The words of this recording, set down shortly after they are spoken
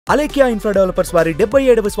Alekhya infra developers వారి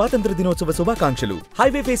 77వ స్వాతంత్ర దినోత్సవ శుభాకాంక్షలు.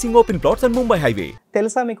 Highway facing open plots and Mumbai highway.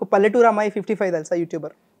 తెలుసా మీకు పల్లెటూరు అమ్మాయి 55 తెలుసా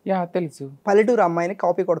యూట్యూబర్? యా తెలుసు. పల్లెటూరు అమ్మాయిని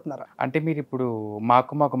కాపీ కొడుతున్నారా? అంటే మీరు ఇప్పుడు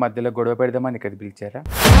మాకు మధ్యలో గొడవ పెడదామని కదా పిలిచారా?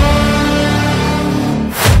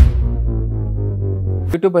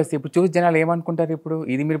 యూట్యూబర్స్ ఇప్పుడు చూసి జనాలు ఏమనుకుంటారు? ఇప్పుడు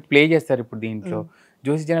ఇది మీరు ప్లే చేస్తారు ఇప్పుడు దీంట్లో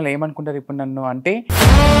చూసి జనాలు ఏమనుకుంటారు ఇప్పుడు నన్ను అంటే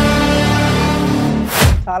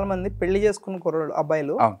చాలా మంది పెళ్లి చేసుకున్న కుర్రాళ్ళు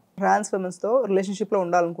అబ్బాయిలు ట్రాన్స్ విమెన్స్ తో రిలేషన్షిప్ లో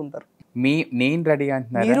ఉండాలనుకుంటారు. నేను రెడీ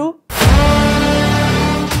అంటున్నారు. మీరు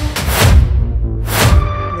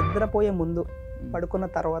నిద్రపోయే ముందు పడుకున్న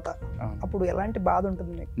తర్వాత అప్పుడు ఎలాంటి బాధ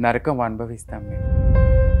ఉంటుంది మీకు? నరకం అనుభవిస్తాం మేము.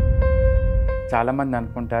 చాలా మంది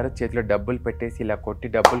అనుకుంటారు చేతిలో డబ్బులు పెట్టేసి ఇలా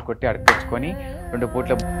డబ్బులు కొట్టి అడగచ్చుకొని 2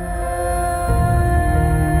 పూట్ల.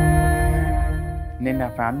 నేను నా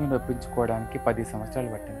ఫ్యామిలీని ఒప్పించుకోవడానికి 10 సంవత్సరాలు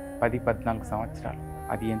పట్టింది. 14 సంవత్సరాలు.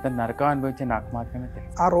 అది ఎంత నరకం అనుభవించి నాకు మాత్రమే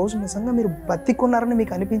తెలుసు. ఆ రోజు నిజంగా మీరు బతికున్నారని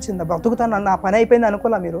మీకు అనిపించిందా? బతుకుతాను నా పని అయిపోయింది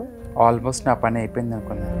అనుకోలా మీరు? ఆల్మోస్ట్ నా పని అయిపోయింది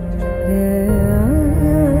అనుకున్నాను.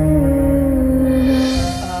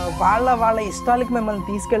 వాళ్ళ ఇష్టాలకి మిమ్మల్ని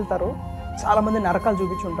తీసుకెళ్తారు, చాలా మంది నరకాలు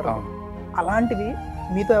చూపించుంటారు. అలాంటివి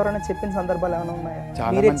మీతో ఎవరైనా చెప్పిన సందర్భాలు ఏమైనా ఉన్నాయా?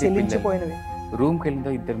 చాలా మంది చెల్లించిపోయినవి. రూమ్కి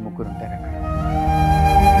వెళ్ళిందో 2-3 ఉంటారు అక్కడ.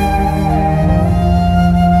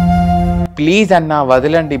 ప్లీజ్ అన్న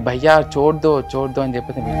వదలండి భయ్యా చూడదో అని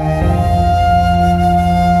చెప్పేసి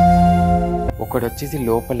ఒకడు వచ్చేసి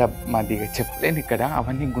లోపల మాది చెప్పలేను ఇక్కడ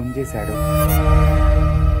అవన్నీ గుంజేశాడు.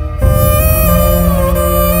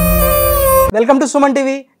 Welcome to Suman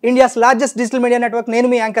TV, India's largest digital media network. నేను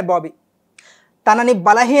మీ యాంకర్ బాబీ. తనని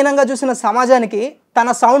బలహీనంగా చూసిన సమాజానికి తన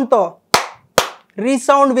సౌండ్తో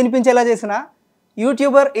రీసౌండ్ వినిపించేలా చేసిన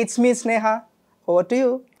YouTuber it's me Sneha. Over to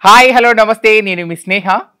you. Hi hello నమస్తే, నేను మీ స్నేహ.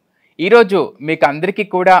 ఈరోజు మీకు అందరికీ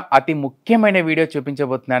కూడా అతి ముఖ్యమైన వీడియో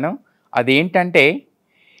చూపించబోతున్నాను. అదేంటంటే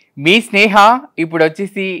మీ స్నేహ ఇప్పుడు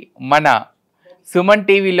వచ్చేసి మన సుమన్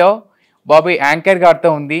టీవీలో బాబీ యాంకర్ గారితో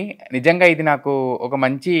ఉంది. నిజంగా ఇది నాకు ఒక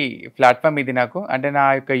మంచి ప్లాట్ఫామ్. ఇది నాకు అంటే నా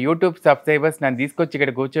యొక్క యూట్యూబ్ సబ్స్క్రైబర్స్ నన్ను తీసుకొచ్చి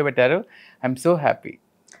ఇక్కడ కూర్చోబెట్టారు. I'm so happy.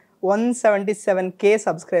 177K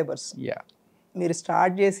subscribers. మీరు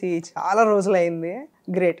స్టార్ట్ చేసి చాలా రోజులైంది.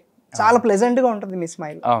 గ్రేట్. చాలా ప్లెజెంట్గా ఉంటుంది మీ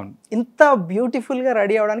స్మైల్. అవును. ఇంత బ్యూటిఫుల్గా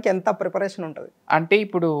రెడీ అవ్వడానికి ఎంత ప్రిపరేషన్ ఉంటుంది? అంటే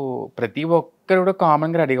ఇప్పుడు ప్రతి ఒక్కరు కూడా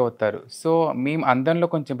కామన్గా రెడీ అవుతారు. సో మేము అందరిలో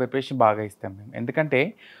కొంచెం ప్రిపరేషన్ బాగా ఇస్తాం మేము. ఎందుకంటే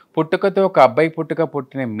పుట్టుకతో ఒక అబ్బాయి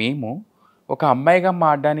పుట్టిన మేము ఒక అమ్మాయిగా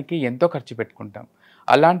మారడానికి ఎంతో ఖర్చు పెట్టుకుంటాం.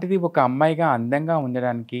 అలాంటిది ఒక అమ్మాయిగా అందంగా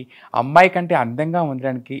ఉండడానికి, అమ్మాయి కంటే అందంగా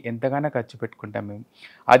ఉండడానికి ఎంతగానో ఖర్చు పెట్టుకుంటాం మేము.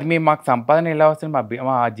 అది మాకు సంపాదన ఎలా వస్తుంది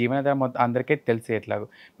మా జీవనాధారం మొత్తం అందరికీ తెలిసే ఎట్లాగో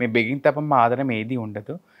మేము బెగిన తప్ప మా ఆధారం ఏది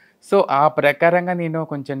ఉండదు. సో ఆ ప్రకారంగా నేను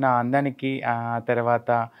కొంచెం నా అందానికి తర్వాత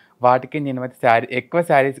వాటికి నేను ఎక్కువ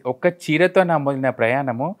శారీస్ ఒక్క చీరతో నా మొదలైన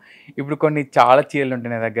ప్రయాణము. ఇప్పుడు కొన్ని చాలా చీరలు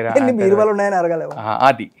ఉంటాయి నా దగ్గర.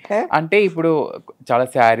 అది అంటే ఇప్పుడు చాలా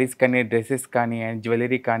శారీస్ కానీ డ్రెస్సెస్ కానీ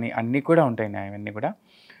జ్యువెలరీ కానీ అన్నీ కూడా ఉంటాయి నా అవన్నీ కూడా.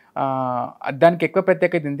 దానికి ఎక్కువ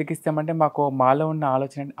ప్రత్యేకత ఎందుకు ఇస్తామంటే మాలో ఉన్న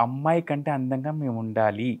ఆలోచన అమ్మాయి కంటే అందంగా మేము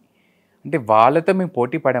ఉండాలి. అంటే వాళ్ళతో మేము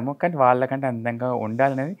పోటీ పడము, కానీ వాళ్ళకంటే అందంగా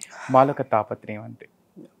ఉండాలనేది మాలో ఒక తాపత్రయం అంతే.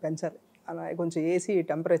 పెంచాలి అలా కొంచెం ఏసీ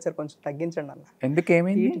టెంపరేచర్ కొంచెం తగ్గించండి అన్న.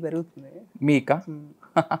 ఎందుకేమైంది? హీట్ పెరుగుతుంది మీకా?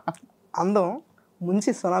 అందం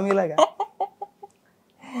ముంచి సునామీలాగా.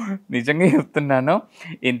 నిజంగా చెప్తున్నాను,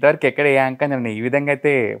 ఇంతవరకు ఎక్కడ ఏ యాంకర్ నన్ను ఈ విధంగా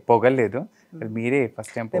అయితే పొగలేదు. మీరే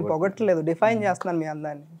ఫస్ట్ టైం. పొగట్లేదు, డిఫైన్ చేస్తున్నాను మీ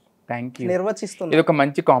అందాన్ని. Thank you. నిర్వచిస్తున్నాను. ఇది ఒక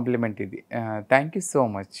మంచి కాంప్లిమెంట్ ఇది. Thank you so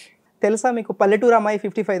much. తెలుసా మీకు పల్లెటూరు అమ్మాయి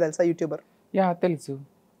 55 తెలుసా యూట్యూబర్? యా తెలుసు.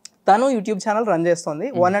 తను యూట్యూబ్ ఛానల్ రన్ చేస్తుంది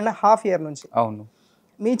 1.5 year నుంచి. అవును.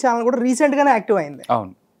 మీ ఛానల్ కూడా రీసెంట్గానే యాక్టివ్ అయింది.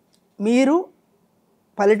 అవును. మీరు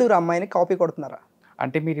పల్లెటూరు అమ్మాయిని కాపీ కొడుతున్నారా?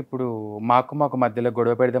 అంటే మీరు ఇప్పుడు మాకు మధ్యలో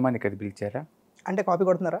గొడవ పెడదామని కదా పిలిచారా? అంటే కాపీ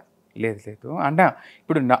కొడుతున్నారా? లేదు. అంటే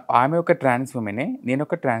ఇప్పుడు ఆమె ఒక ట్రాన్స్ ఉమెనే, నేను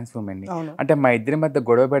ఒక ట్రాన్స్ ఉమెన్ని. అంటే మా ఇద్దరి మధ్య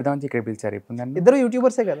గొడవ పెడదామని ఇక్కడ పిలిచారు. ఇప్పుడు నన్ను. ఇద్దరు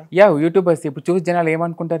యూట్యూబర్సే కదా? Yeah YouTubers. ఇప్పుడు చూసి జనాలు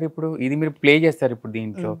ఏమనుకుంటారు? ఇప్పుడు ఇది మీరు ప్లే చేస్తారు ఇప్పుడు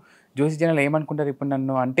దీంట్లో చూసి జనాలు ఏమనుకుంటారు ఇప్పుడు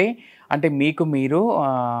నన్ను అంటే మీకు మీరు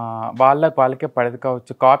వాళ్ళకే పడదు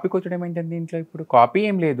కావచ్చు. కాపీ కొట్టడం ఏంటంటే దీంట్లో ఇప్పుడు కాపీ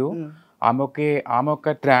ఏం లేదు. ఆమె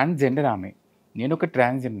ఒక ట్రాన్స్జెండర్. నేను ఒక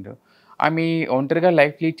ట్రాన్స్జెండర్. ఆమె ఒంటరిగా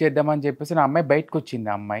లైఫ్ లీడ్ చేద్దామని చెప్పేసి ఆ అమ్మాయి బయటకు వచ్చింది.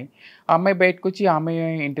 ఆ అమ్మాయి బయటకు వచ్చి ఆమె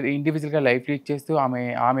ఇండివిజువల్గా లైఫ్ లీడ్ చేస్తూ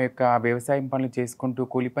ఆమె యొక్క వ్యవసాయం పనులు చేసుకుంటూ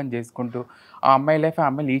కూలి పని చేసుకుంటూ ఆ అమ్మాయి లైఫ్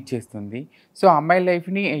లీడ్ చేస్తుంది. సో ఆ అమ్మాయి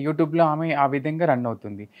లైఫ్ని యూట్యూబ్లో ఆమె ఆ విధంగా రన్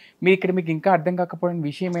అవుతుంది. మీకు ఇంకా అర్థం కాకపోయిన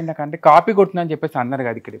విషయం ఏంటంటే కాపీ కొడుతున్నా అని చెప్పేసి అన్నారు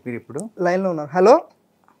కదా ఇక్కడ. మీరు ఇప్పుడు లైన్లో ఉన్నారు. హలో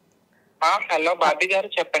బాబీ గారు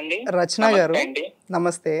చెప్పండి. రచన గారు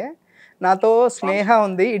నమస్తే. నాతో స్నేహ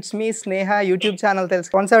ఉంది, it's me Sneha YouTube channel తెలుసు,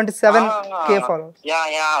 177K ఫాలోవర్స్.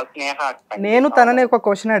 నేను తనని ఒక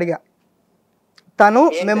క్వశ్చన్ అడిగా. తను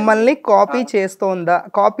మిమ్మల్ని కాపీ చేస్తోందా,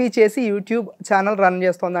 కాపీ చేసి యూట్యూబ్ ఛానల్ రన్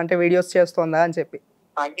చేస్తోందా, అంటే వీడియోస్ చేస్తోందా అని చెప్పి?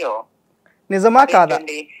 అయ్యో నిజమా కాదా?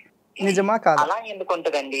 అదేంటండి? నిజమా కాదా? అలా ఎందుకు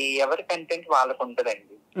ఉంటదండి? ఎవరి కంటెంట్ వాళ్ళకు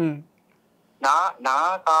ఉంటదండి. నా నా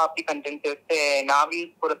కాపీ కంటెంట్ చేస్తే నా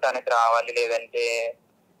వ్యూస్ కూడా తనకి రావాలి, లేదంటే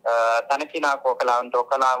తనకి నాకు ఒకలా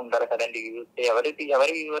ఉండాలి కదండి వ్యూస్.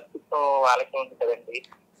 ఎవరి వ్యూవర్స్ తో వాళ్ళకి ఉంది కదండి.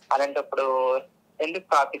 అలాంటప్పుడు ఎందుకు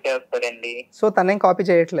కాపీ చేస్తారండి? సో తనేం కాపీ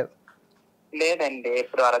చేయట్లేదు? లేదండి,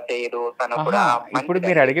 ఎప్పుడు అలా చేయరు. తను కూడా ఇప్పుడు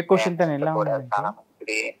మీరు అడిగే క్వశ్చన్ తను ఎలా కూడా ఉందంటే చాలా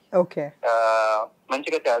మంచిది. ఓకే,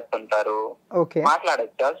 మంచిగా చేస్తుంటారు. ఓకే,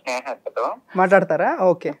 మాట్లాడచ్చా స్నేహతో? మాట్లాడతారా?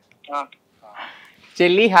 ఓకే.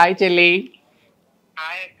 చెల్లి, హాయ్ చెల్లి.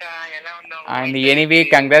 అండ్ ఎనీవే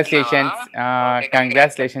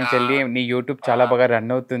కంగ్రాచులేషన్స్ చెల్లి, నీ యూట్యూబ్ చాలా బాగా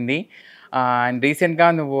రన్ అవుతుంది. అండ్ రీసెంట్గా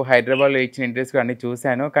నువ్వు హైదరాబాద్లో ఇచ్చిన ఇంటర్వ్యూస్ అన్ని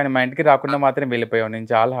చూశాను, కానీ మా ఇంటికి రాకుండా మాత్రం వెళ్ళిపోయావు. నేను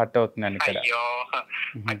చాలా హర్ట్ అవుతున్నాను ఇక్కడ.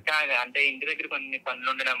 అంటే ఇంటి దగ్గర కొన్ని పనులు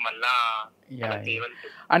ఉండడం వల్ల.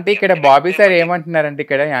 అంటే ఇక్కడ బాబీ సార్ ఏమంటున్నారంటే,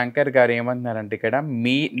 ఇక్కడ యాంకర్ గారు ఏమంటున్నారంటే, ఇక్కడ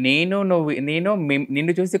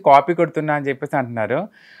నిన్ను చూసి కాపీ కొడుతున్నా అని చెప్పేసి అంటున్నారు.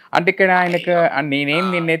 అంటే ఇక్కడ ఆయనకు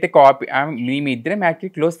నిన్నైతే కాపీ, మేమిద్దరం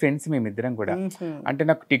యాక్చువల్లీ క్లోజ్ ఫ్రెండ్స్ మేమిద్దరం కూడా. అంటే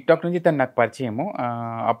నాకు టిక్టాక్ నుంచి తను నాకు పరిచయము.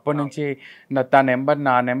 అప్పటి నుంచి నా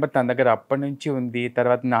నెంబర్ తన దగ్గర అప్పటి నుంచి ఉంది.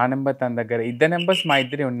 తర్వాత నా నెంబర్ తన దగ్గర, ఇద్దరు నెంబర్స్ మా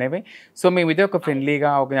ఇద్దరే ఉన్నవి. సో మేమిదే ఒక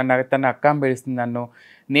ఫ్రెండ్లీగా తన అక్క అని పిలుస్తుంది నన్ను.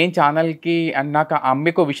 నేను ఛానల్కి నాకు ఆ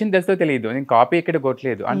అమ్మాయికి విషయం తెలుసో తెలియదు, నేను కాపీ ఎక్కడ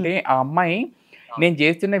కొట్టలేదు. అంటే ఆ అమ్మాయి నేను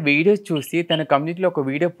చేస్తున్న వీడియోస్ చూసి తన కమ్యూనిటీలో ఒక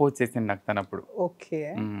వీడియో పోస్ట్ చేసింది నాకు తనప్పుడు. ఓకే,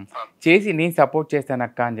 చేసి నేను సపోర్ట్ చేస్తాను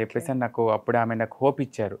అక్క అని చెప్పేసి నాకు అప్పుడు ఆమె నాకు హోప్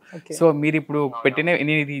ఇచ్చారు. సో మీరు ఇప్పుడు పెట్టిన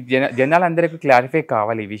జనాలందరికీ క్లారిఫై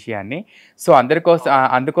కావాలి ఈ విషయాన్ని. సో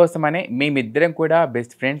అందుకోసమనే మేమిద్దరం కూడా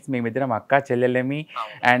బెస్ట్ ఫ్రెండ్స్, మేమిద్దరం అక్క చెల్లెలమి.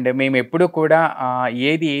 అండ్ మేము ఎప్పుడు కూడా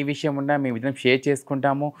ఏ విషయం ఉన్నా మేమిద్దరం షేర్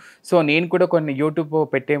చేసుకుంటాము. సో నేను కూడా కొన్ని యూట్యూబ్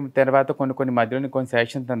పెట్టే తర్వాత కొన్ని మధ్యలో కొన్ని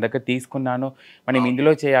సజెషన్స్ తన దగ్గర తీసుకున్నాను. మనం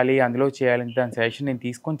ఇందులో చేయాలి అందులో చేయాలి దాని సజెషన్ నేను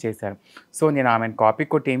తీసుకొని చేశాను. సో నేను ఆమెను కాపీ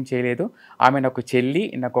కొట్టి ఏం చేయలేదు. ఆమె నాకు చెల్లి,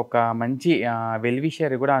 నాకు ఒక మంచి వెల్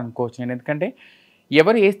విషర్ కూడా అనుకోవచ్చు నేను. ఎందుకంటే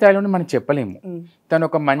ఎవరు ఏ స్థాయిలోనూ మనం చెప్పలేము. తను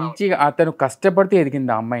ఒక మంచి తను కష్టపడితే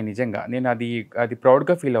ఎదిగింది ఆ అమ్మాయి. నిజంగా నేను అది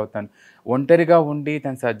ప్రౌడ్గా ఫీల్ అవుతాను. ఒంటరిగా ఉండి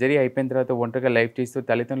తన సర్జరీ అయిపోయిన తర్వాత ఒంటరిగా లైఫ్ చేస్తూ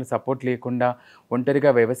తల్లిదండ్రుల సపోర్ట్ లేకుండా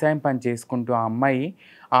ఒంటరిగా వ్యవసాయం పని చేసుకుంటూ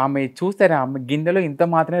ఆమె చూస్తారా, ఆమె గిన్నెలో ఇంత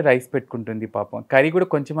మాత్రమే రైస్ పెట్టుకుంటుంది పాపం, కర్రీ కూడా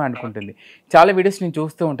కొంచెమే అనుకుంటుంది. చాలా వీడియోస్ నేను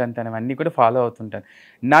చూస్తూ ఉంటాను, తను అన్నీ కూడా ఫాలో అవుతుంటాను.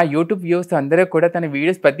 నా యూట్యూబ్ వ్యూస్ అందరూ కూడా తన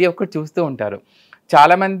వీడియోస్ ప్రతి ఒక్కరు చూస్తూ ఉంటారు.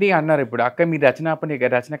 చాలామంది అన్నారు ఇప్పుడు, అక్క మీరు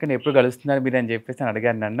రచనకని ఎప్పుడు కలుస్తున్నారు మీరు అని చెప్పేసి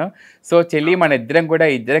అడిగారు నన్ను. సో చెల్లి మన ఇద్దరం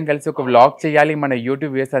కలిసి ఒక వ్లాగ్ చేయాలి మన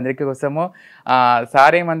యూట్యూబ్ వ్యూస్ అందరికీ కోసము.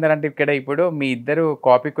 సార్ ఏమన్నారంటే ఇక్కడ ఇప్పుడు మీ ఇద్దరు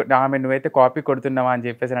నువ్వైతే కాపీ కొడుతున్నావా అని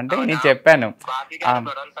చెప్పేసి అంటే నేను చెప్పాను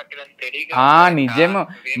నిజము,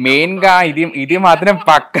 మెయిన్గా ఇది మాత్రం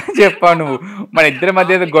పక్కా చెప్పావు నువ్వు. మన ఇద్దరి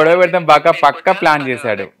మధ్య గొడవ పెడతాం బాగా పక్కా ప్లాన్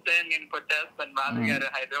చేశాడు.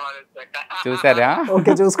 చూసారా?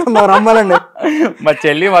 ఓకే, చూసుకుందాం, రమ్మాలండి. మా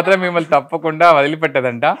చెల్లి మాత్రం మిమ్మల్ని తప్పకుండా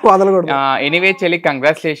వదిలిపెట్టదంట. ఎనీవే చెల్లి,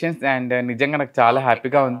 కంగ్రాచులేషన్స్. అండ్ నిజంగా నాకు చాలా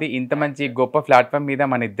హ్యాపీగా ఉంది ఇంత మంచి గొప్ప ప్లాట్ఫామ్ మీద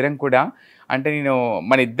మన ఇద్దరం కూడా. అంటే నేను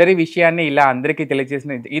మన ఇద్దరి విషయాన్ని ఇలా అందరికీ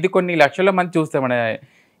తెలియజేసిన, ఇది కొన్ని లక్షల మంది చూస్తాం మన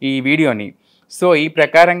ఈ వీడియోని. సో ఈ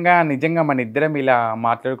ప్రకారంగా నిజంగా మన ఇద్దరం ఇలా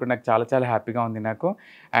మాట్లాడుకుని నాకు చాలా చాలా హ్యాపీగా ఉంది నాకు.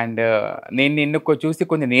 అండ్ నేను నిన్ను చూసి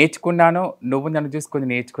కొంచెం నేర్చుకున్నాను, నువ్వు నన్ను చూసి కొంచెం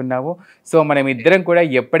నేర్చుకున్నావు. సో మనం ఇద్దరం కూడా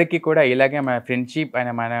ఎప్పటికీ కూడా ఇలాగే మన ఫ్రెండ్షిప్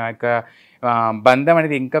అండ్ మన యొక్క బంధం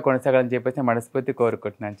అనేది ఇంకా కొనసాగాలని చెప్పేసి మనస్ఫూర్తి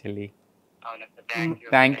కోరుకుంటున్నాను చెల్లి.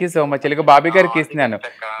 థ్యాంక్ యూ సో మచ్ చెల్లి. బాబీ గారికి ఇస్తున్నాను,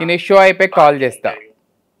 నేను షో అయిపోయి కాల్ చేస్తా,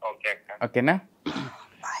 ఓకేనా?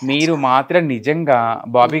 మీరు మాత్రం నిజంగా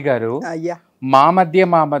బాబీ గారు మా మధ్య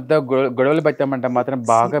గొడవలు పెట్టమంటే మాత్రం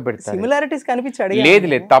బాగా పెడతారు. సిమిలారిటీస్ కనిపించాడు.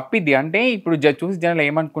 లేదు తప్పిది. అంటే ఇప్పుడు చూసి జనాలు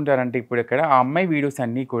ఏమనుకుంటారంటే, ఇప్పుడు ఇక్కడ ఆ అమ్మాయి వీడియోస్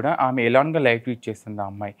అన్నీ కూడా ఆమె ఎలాంగా లైఫ్ యూజ్ చేస్తుంది. ఆ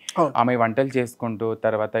అమ్మాయి వంటలు చేసుకుంటూ,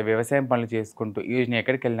 తర్వాత వ్యవసాయం పనులు చేసుకుంటూ, ఈరోజు నేను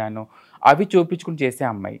ఎక్కడికి వెళ్ళాను అవి చూపించుకుంటూ చేసే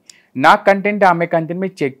అమ్మాయి. నా కంటెంట్ ఆమె కంటెంట్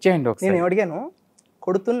మీరు చెక్ చేయండి ఒకసారి. నేను అడిగాను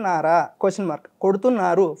కొడుతున్నారా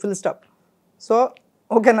కొడుతున్నారు ఫుల్ స్టాప్. సో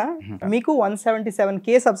ఓకేనా, మీకు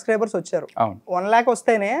 177K సబ్స్క్రైబర్స్ వచ్చారు. 1 lakh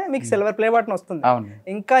వస్తేనే మీకు సిల్వర్ ప్లే బటన్ వస్తుంది.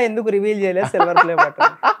 ఇంకా ఎందుకు రివీల్ చేయలేదు సిల్వర్ ప్లే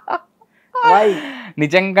బటన్?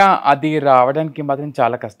 నిజంగా అది రావడానికి మాత్రం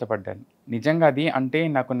చాలా కష్టపడ్డాను. నిజంగా అది అంటే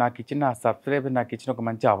నాకు ఇచ్చిన సబ్స్క్రైబర్ నాకు ఇచ్చిన ఒక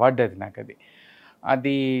మంచి అవార్డు అది.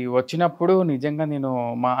 అది వచ్చినప్పుడు నిజంగా నేను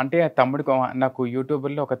అంటే తమ్ముడు నాకు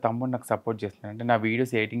యూట్యూబర్లో ఒక తమ్ముడు నాకు సపోర్ట్ చేస్తున్నాడు. అంటే నా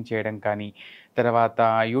వీడియోస్ ఎడిటింగ్ చేయడం కానీ, తర్వాత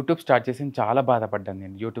యూట్యూబ్ స్టార్ట్ చేసి చాలా బాధపడ్డాను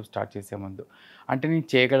నేను యూట్యూబ్ స్టార్ట్ చేసే ముందు. అంటే నేను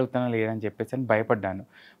చేయగలుగుతానా లేదని చెప్పేసి అని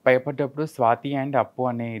భయపడ్డప్పుడు స్వాతి అండ్ అప్పు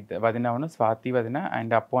అనే స్వాతి వదిన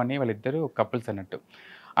అండ్ అప్పు అనే వాళ్ళిద్దరు కపుల్స్ అన్నట్టు.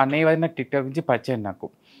 అన్నయ్య వదిన టిక్టాక్ నుంచి పరిచయం నాకు.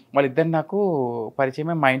 వాళ్ళిద్దరు నాకు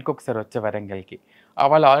పరిచయమే మా ఇంటికి ఒకసారి వచ్చే వరంగల్కి.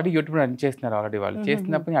 వాళ్ళు ఆల్రెడీ యూట్యూబ్ రన్ చేస్తున్నారు ఆల్రెడీ వాళ్ళు.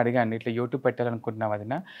 చేస్తున్నప్పుడు నేను అడిగాను, "ఇట్లా యూట్యూబ్ పెట్టాలనుకుంటున్నాం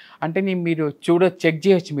వదిన." అంటే మీరు చెక్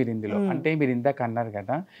చేయొచ్చు మీరు ఇందులో. అంటే మీరు ఇందాక అన్నారు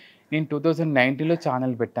కదా, నేను 2019లో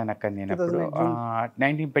ఛానల్ పెట్టాను అక్కడ నేను అప్పుడు.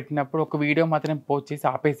 19 పెట్టినప్పుడు ఒక వీడియో మాత్రం పోస్ట్ చేసి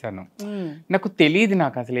ఆపేశాను. నాకు తెలియదు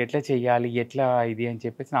నాకు అసలు ఎట్లా చేయాలి, ఎట్లా ఇది అని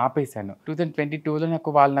చెప్పేసి ఆపేశాను. 2022లో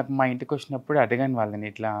నాకు మా ఇంటికి వచ్చినప్పుడు అడిగాను వాళ్ళని,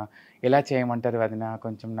 ఇట్లా ఎలా చేయమంటారు వదిన,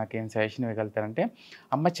 కొంచెం నాకేం సజెషన్ ఇవ్వగలుగుతారంటే,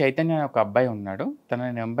 అమ్మ చైతన్య అనే ఒక అబ్బాయి ఉన్నాడు,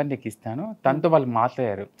 తన నెంబర్ నీకు ఇస్తాను, తనతో వాళ్ళు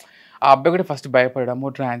మాట్లాడారు. ఆ అబ్బాయి కూడా ఫస్ట్ భయపడము,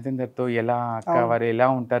 ట్రాన్స్జెండర్తో ఎలా అక్క వారు ఎలా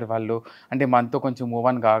ఉంటారు వాళ్ళు, అంటే మనతో కొంచెం మూవ్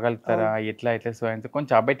ఆన్ కాగలుగుతారా, ఎట్లా సో అండ్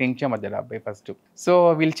కొంచెం అబ్బాయి టెన్షన్ మధ్యలో అబ్బాయి ఫస్ట్. సో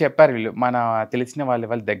వీళ్ళు చెప్పారు, వీళ్ళు మన తెలిసిన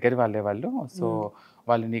వాళ్ళ దగ్గర వాళ్ళు. సో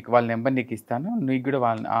వాళ్ళ నెంబర్ నీకు ఇస్తాను, నీకు కూడా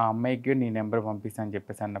ఆ అమ్మాయికి కూడా నీ నెంబర్ పంపిస్తాను అని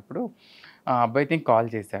చెప్పేసి అన్నప్పుడు, ఆ అబ్బాయికి నేను కాల్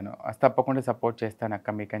చేశాను. తప్పకుండా సపోర్ట్ చేస్తాను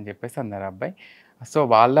అక్క మీకు అని చెప్పేసి అన్నారు అబ్బాయి. సో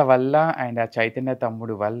వాళ్ళ వల్ల అండ్ ఆ చైతన్య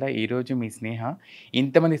తమ్ముడు వల్ల ఈరోజు మీ స్నేహ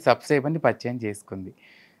ఇంతమంది సబ్స్క్రైబర్ని పరిచయం చేసుకుంది.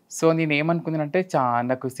 సో నేనేమనుకున్నానంటే,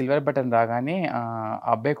 నాకు సిల్వర్ బటన్ రాగానే ఆ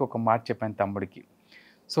అబ్బాయికి ఒక మాట చెప్పాను తమ్ముడికి.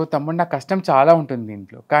 సో తమ్ముడు, నా కష్టం చాలా ఉంటుంది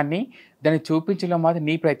దీంట్లో, కానీ దాన్ని చూపించడంలో మాత్రం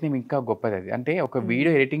నీ ప్రయత్నం ఇంకా గొప్పది. అది అంటే ఒక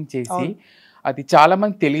వీడియో ఎడిటింగ్ చేసి అది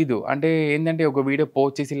చాలామంది తెలీదు. అంటే ఏంటంటే ఒక వీడియో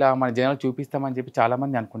పోస్ట్ చేసి ఇలా మన జనాలు చూపిస్తామని చెప్పి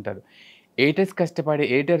చాలామంది అనుకుంటారు.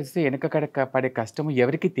 ఎడిటర్స్ వెనక పడే కష్టం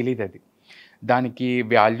ఎవరికి తెలియదు. అది దానికి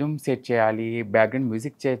వాల్యూమ్ సెట్ చేయాలి, బ్యాక్గ్రౌండ్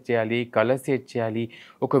మ్యూజిక్ సెట్ చేయాలి, కలర్ సెట్ చేయాలి,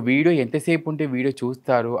 ఒక వీడియో ఎంతసేపు ఉంటే వీడియో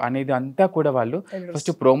చూస్తారు అనేది అంతా కూడా వాళ్ళు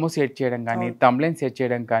ఫస్ట్ ప్రోమో సెట్ చేయడం కానీ, థంబ్నెయిల్ సెట్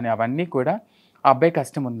చేయడం కానీ, అవన్నీ కూడా ఆ అబ్బాయి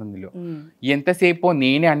కష్టం ఉంది అందులో. ఎంతసేపు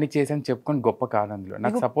నేనే అన్ని చేశాను చెప్పుకొని గొప్ప కాదు అందులో.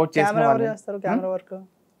 నాకు సపోర్ట్ చేసిన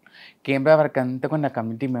కెమెరా వర్క్ అంతా కూడా నా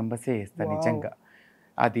కమ్యూనిటీ మెంబర్సే చేస్తారు నిజంగా.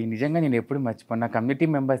 అది నిజంగా నేను ఎప్పుడు మర్చిపోను. నా కమ్యూనిటీ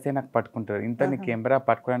మెంబర్సే నాకు పట్టుకుంటారు. ఇంత నీ కెమెరా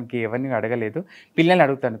పట్టుకోవడానికి ఎవరిని అడగలేదు, పిల్లల్ని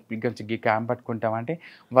అడుగుతాను, కొంచెం ఈ క్యామ్ పట్టుకుంటాం అంటే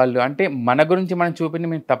వాళ్ళు, అంటే మన గురించి మనం చూపించి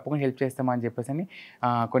మేము తప్పకుండా హెల్ప్ చేస్తామని చెప్పేసి అని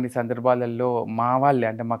కొన్ని సందర్భాలలో మా వాళ్ళే,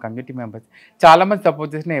 అంటే మా కమ్యూనిటీ మెంబర్స్ చాలామంది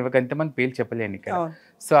సపోర్ట్ చేసిన ఎంతమంది పేర్లు చెప్పలేను ఇక్కడ.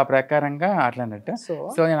 సో ఆ ప్రకారంగా అట్లా అన్నట్టు.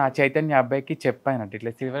 సో నేను ఆ చైతన్య అబ్బాయికి చెప్పానంట,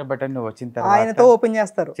 ఇట్లా సిల్వర్ బటన్ వచ్చిన తర్వాత ఓపెన్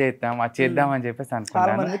చేస్తారు, చేద్దాం అని చెప్పేసి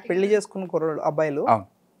అనుకున్నాను. పెళ్లి చేసుకున్న కుర్రాళ్ళు అబ్బాయిలు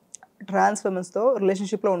ట్రాన్స్ విమెన్స్ తో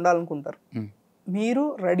రిలేషన్షిప్ లో ఉండాలనుకుంటారు. మీరు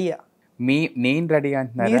రెడీయా? నేను రెడీ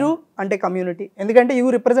అంటున్నా. మీరు అంటే కమ్యూనిటీ, ఎందుకంటే యూ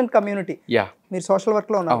రిప్రజెంట్ కమ్యూనిటీ. మీరు సోషల్ వర్క్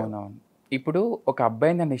లో ఉన్నారు. అవునవును. ఇప్పుడు ఒక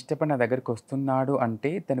అబ్బాయి నన్ను ఇష్టపడి నా దగ్గరికి వస్తున్నాడు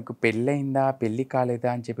అంటే తనకు పెళ్ళయిందా పెళ్లి కాలేదా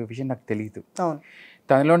అని చెప్పే విషయం నాకు తెలియదు.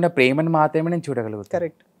 తనలో ఉన్న ప్రేమను మాత్రమే నేను చూడగలుగుతాను.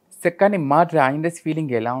 కరెక్ట్. కానీ మా ట్రాన్స్జెండర్స్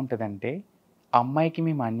ఫీలింగ్ ఎలా ఉంటుందంటే, అమ్మాయికి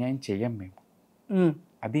మేము అన్యాయం చెయ్యం మేము,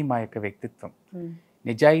 అది మా యొక్క వ్యక్తిత్వం.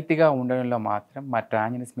 నిజాయితీగా ఉండడంలో మాత్రం మా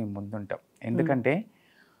ట్రాన్స్జెండర్స్ మేము ముందుంటాం. ఎందుకంటే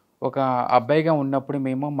ఒక అబ్బాయిగా ఉన్నప్పుడు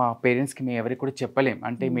మేము మా పేరెంట్స్కి మేము ఎవరికి కూడా చెప్పలేం,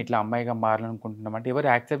 అంటే మీ ఇట్లా అమ్మాయిగా మారాలనుకుంటున్నాం అంటే ఎవరు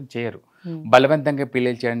యాక్సెప్ట్ చేయరు. బలవంతంగా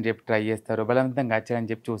పెళ్ళి చేయని చెప్పి ట్రై చేస్తారు, బలవంతంగా వచ్చారని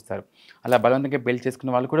చెప్పి చూస్తారు. అలా బలవంతంగా పెళ్లి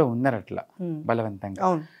చేసుకున్న వాళ్ళు కూడా ఉన్నారు అట్లా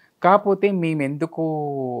బలవంతంగా. కాకపోతే మేము ఎందుకు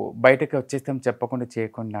బయటకు వచ్చేస్తాం చెప్పకుండా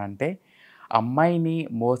చేయకుండా అంటే, అమ్మాయిని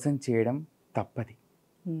మోసం చేయడం తప్పది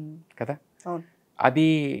కదా. అది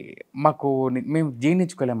మాకు మేము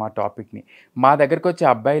జీర్ణించుకోలేము ఆ టాపిక్ని. మా దగ్గరకు వచ్చే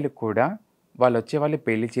అబ్బాయిలు కూడా వాళ్ళు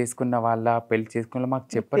పెళ్లి చేసుకున్న మాకు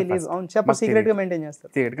చెప్పరు, సీక్రెట్గా మెయింటైన్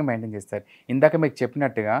చేస్తారు. ఇందాక మీకు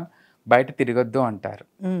చెప్పినట్టుగా బయట తిరగొద్దు అంటారు,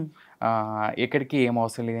 ఎక్కడికి ఏం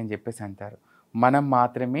అవసరం లేదని చెప్పేసి అంటారు. మనం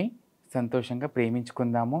మాత్రమే సంతోషంగా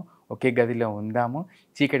ప్రేమించుకుందాము, ఒకే గదిలో ఉందాము,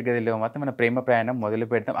 చీకటి గదిలో మాత్రం మన ప్రేమ ప్రయాణం మొదలు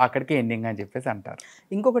పెడతాం, అక్కడికే ఎండింగ్ అని చెప్పేసి అంటారు.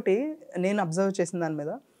 ఇంకొకటి నేను అబ్జర్వ్ చేసిన దాని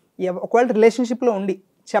మీద, ఒకవేళ రిలేషన్షిప్లో ఉండి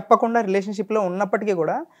చెప్పకుండా రిలేషన్షిప్లో ఉన్నప్పటికీ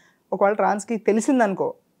కూడా ఒకవేళ ట్రాన్స్కి తెలిసిందనుకో,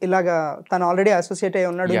 ఇలాగా తను ఆల్రెడీ అసోసియేట్ అయ్యి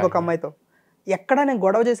ఉన్నాడు ఇంకొక అమ్మాయితో, ఎక్కడ నేను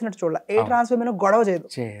గొడవ చేసినట్టు చూడాలి. ఏ ట్రాన్స్ విమెన్ గొడవ చేయదు,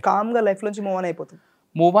 కామ్గా లైఫ్ నుంచి మూవ్ ఆన్ అయిపోతుంది.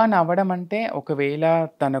 మూవ్ ఆన్ అవ్వడం అంటే, ఒకవేళ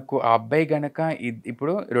తనకు ఆ అబ్బాయి గనక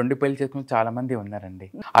ఇప్పుడు 2 పెళ్లి చేసుకుని చాలా మంది ఉన్నారండి,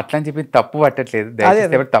 అట్లా అని చెప్పి తప్పు పట్టట్లేదు,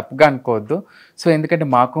 దయచేసి ఎవరు తప్పుగా అనుకోవద్దు. సో ఎందుకంటే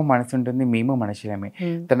మాకు మనసు ఉంటుంది, మేము మనుషులమే.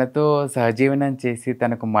 తనతో సహజీవనం చేసి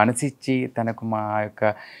తనకు మనసిచ్చి తనకు మా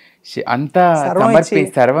యొక్క అంతా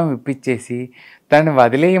సర్వం ఇప్పించేసి తనని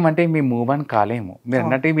వదిలేయమంటే మేము మూవ్ ఆన్ కాలేము. మీరు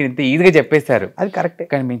అన్నట్టు మీరు ఇంత ఈజీగా చెప్పేశారు, అది కరెక్ట్,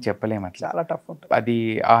 కానీ మేము చెప్పలేము అట్లా. చాలా టఫ్ ఉంటుంది అది.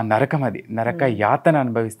 ఆ నరకం, అది నరక యాతన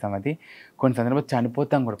అనుభవిస్తాం. అది కొన్ని సందర్భాలు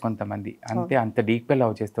చనిపోతాం కూడా కొంతమంది, అంతే. అంత డీప్గా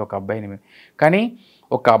లవ్ చేస్తే ఒక అబ్బాయిని మేము. కానీ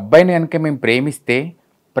ఒక అబ్బాయిని కనుక మేము ప్రేమిస్తే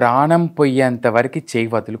ప్రాణం పోయేంత వరకు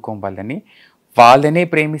చేయి వదులుకోవాలని, వాళ్ళనే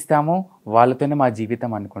ప్రేమిస్తాము, వాళ్ళతోనే మా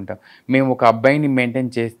జీవితం అనుకుంటాం. మేము ఒక అబ్బాయిని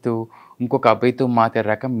మెయింటైన్ చేస్తూ ఇంకొక అబ్బాయితో మాట్లాడే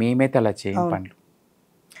రకం మేమైతే అలా చేయం పనులు.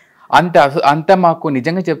 అంత మాకు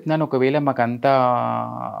నిజంగా చెప్తున్నాను, ఒకవేళ మాకు అంత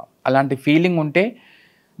అలాంటి ఫీలింగ్ ఉంటే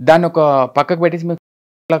దాన్ని ఒక పక్కకు పెట్టేసి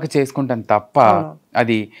లాగా చేసుకుంటాం తప్ప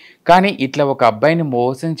అది. కానీ ఇట్లా ఒక అబ్బాయిని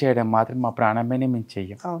మోసం చేయడం మాత్రం మా ప్రాణమైనా మేము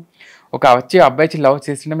చెయ్యం. ఒక అబ్బాయి లవ్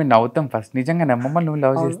చేస్తుంటే మేము నవ్వుతాం ఫస్ట్. నిజంగా నమ్మమ్మని నువ్వు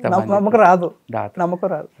లవ్ చేస్తావు? నమ్మకం రాదు.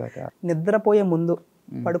 నిద్రపోయే ముందు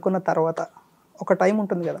పడుకున్న తర్వాత ఒక టైం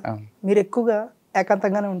ఉంటుంది కదా, మీరు ఎక్కువగా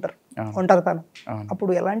ఏకాంతంగానే ఉంటారు, ఒంటరితనం.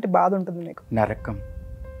 అప్పుడు ఎలాంటి బాధ ఉంటుంది మీకు?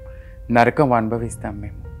 నరకం అనుభవిస్తాం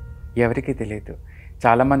మేము, ఎవరికి తెలియదు.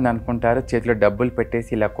 చాలామంది అనుకుంటారు చేతిలో డబ్బులు పెట్టేసి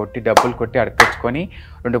ఇలా డబ్బులు కొట్టి అడకొచ్చుకొని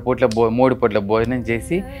 2 పూట్ల 3 పూట్ల భోజనం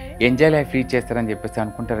చేసి ఎంజాయ్ లైఫ్ లీడ్ చేస్తారని చెప్పేసి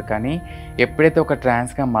అనుకుంటారు. కానీ ఎప్పుడైతే ఒక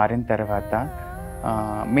ట్రాన్స్గా మారిన తర్వాత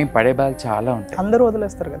మేము పడే బాధలు చాలా ఉంటాయి. అందరూ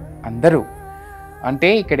వదిలేస్తారు కదా. అందరూ అంటే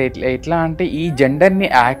ఇక్కడ ఎట్లా అంటే ఈ జెండర్ని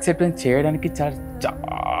యాక్సెప్టెన్స్ చేయడానికి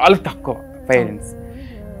చాలా తక్కువ పేరెంట్స్.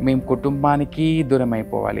 మేము కుటుంబానికి దూరం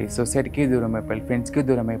అయిపోవాలి, సొసైటీకి దూరం అయిపోవాలి, ఫ్రెండ్స్కి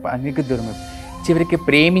దూరం అయిపోవాలి, అన్నిటికీ దూరం అయిపోవాలి. చివరికి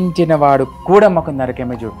ప్రేమించిన వాడు కూడా మాకు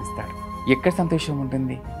నరకమే చూపిస్తాడు. ఎక్కడ సంతోషం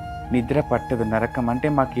ఉంటుంది? నిద్ర పట్టదు. నరకం అంటే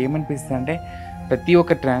మాకు ఏమనిపిస్తుంది అంటే ప్రతి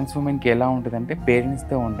ఒక్క ట్రాన్స్ ఉమెన్కి ఎలా ఉంటుందంటే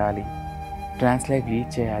పేరెంట్స్తో ఉండాలి, ట్రాన్స్ లైఫ్ లీడ్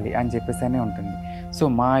చేయాలి అని చెప్పేసి అనే ఉంటుంది. సో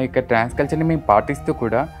మా యొక్క ట్రాన్స్ కల్చర్ని మేము పాటిస్తూ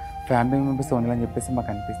కూడా ఫ్యామిలీ మెంబర్స్ ఉండాలని చెప్పేసి మాకు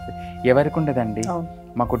అనిపిస్తుంది. ఎవరికి ఉండదండి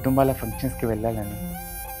మా కుటుంబాల ఫంక్షన్స్కి వెళ్ళాలని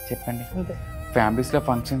చెప్పండి. ఫ్యామిలీస్లో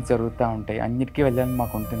ఫంక్షన్స్ జరుగుతూ ఉంటాయి, అన్నిటికీ వెళ్ళాలని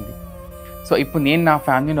మాకు ఉంటుంది. సో ఇప్పుడు నేను నా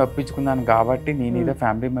ఫ్యామిలీని ఒప్పించుకున్నాను కాబట్టి నేను ఏదో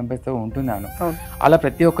ఫ్యామిలీ మెంబర్స్తో ఉంటున్నాను. అలా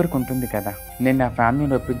ప్రతి ఒక్కరికి ఉంటుంది కదా. నేను నా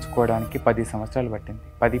ఫ్యామిలీని ఒప్పించుకోవడానికి 10 సంవత్సరాలు పట్టింది,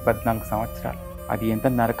 10-14 సంవత్సరాలు. అది ఎంత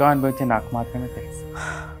నరకం అనుభవించే నాకు మాత్రమే తెలుసు.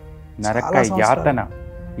 నరక యాతన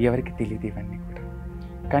ఎవరికి తెలియదు ఇవన్నీ కూడా.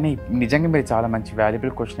 కానీ నిజంగా మీరు చాలా మంచి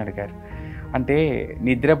వాల్యుబుల్ క్వశ్చన్ అడిగారు. అంటే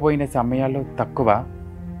నిద్రపోయిన సమయాల్లో తక్కువ,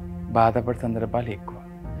 బాధపడే సందర్భాలు ఎక్కువ.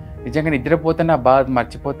 నిజంగా నిద్రపోతున్నా బాధ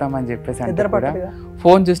మర్చిపోతామని చెప్పేసి అంటే కూడా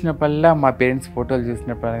ఫోన్ చూసినప్పుడల్లా మా పేరెంట్స్ ఫోటోలు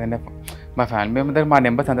చూసినప్పుడు, మా ఫ్యామిలీ మెంబర్ మా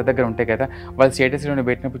నెంబర్స్ అంత దగ్గర ఉంటాయి కదా, వాళ్ళ స్టేటస్లో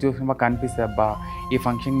పెట్టినప్పుడు చూసి మాకు అనిపిస్తుంది, అబ్బా ఈ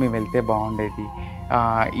ఫంక్షన్కి మేము వెళ్తే బాగుండేది,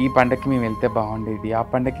 ఈ పండగకి మేము వెళ్తే బాగుండేది, ఆ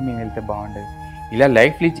పండగకి మేము వెళ్తే బాగుండేది. ఇలా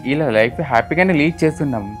లైఫ్ హ్యాపీగానే లీడ్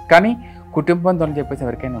చేస్తున్నాం. కానీ కుటుంబంతో చెప్పేసి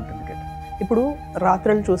ఎవరికైనా ఉంటుంది కదా. ఇప్పుడు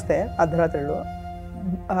రాత్రులు చూస్తే అర్ధరాత్రులు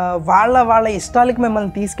వాళ్ళ ఇష్టాలకి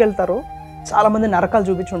మిమ్మల్ని తీసుకెళ్తారు, చాలా మంది నరకాలు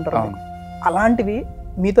చూపించుంటారు. అలాంటివి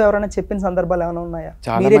మీతో ఎవరైనా చెప్పిన సందర్భాలు ఏమైనా ఉన్నాయా?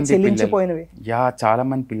 చెల్లించిపోయినవి? చాలా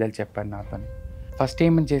మంది పిల్లలు చెప్పారు నాతో. ఫస్ట్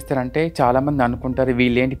ఏమని చేస్తారంటే చాలా మంది అనుకుంటారు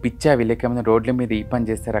వీళ్ళేంటి పిచ్చా, వీళ్ళకి ఏమైనా రోడ్ల మీద ఈ పని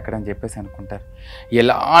చేస్తారు అక్కడ అని చెప్పేసి అనుకుంటారు.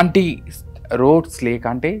 ఎలాంటి రోడ్స్ లేక,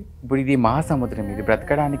 అంటే ఇప్పుడు ఇది మహాసముద్రం, ఇది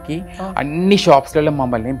బ్రతకడానికి అన్ని షాప్స్లలో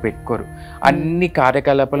మమ్మల్ని ఏం పెట్టుకోరు, అన్ని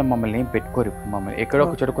కార్యకలాపాలు మమ్మల్ని ఏం పెట్టుకోరు. ఇప్పుడు మమ్మల్ని ఎక్కడో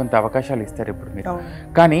ఒక చోట కొంత అవకాశాలు ఇస్తారు ఇప్పుడు మీరు.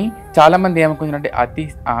 కానీ చాలా మంది ఏమనుకుంటారంటే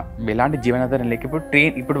ఎలాంటి జీవనాధారం లేక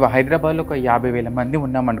ఇప్పుడు హైదరాబాద్లో ఒక 50,000 మంది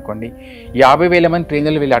ఉన్నామనుకోండి, 50,000 మంది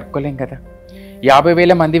ట్రైన్లలో వెళ్ళి అడుక్కోలేం కదా,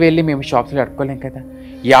 50,000 మంది వెళ్ళి మేము షాప్స్లో అడుక్కోలేం కదా,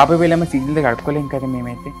 50,000 మంది సీజన్ దగ్గర అడుక్కోలేం కదా.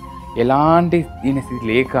 మేమైతే ఎలాంటి స్థితి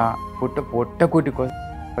లేక పొట్టకూటి కోసం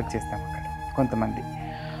వర్క్ చేస్తాం అక్కడ. కొంతమంది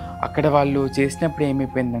అక్కడ వాళ్ళు చేసినప్పుడు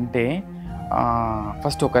ఏమైపోయిందంటే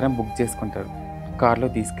ఫస్ట్ ఒకరిని బుక్ చేసుకుంటారు, కార్లో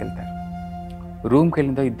తీసుకెళ్తారు, రూమ్కి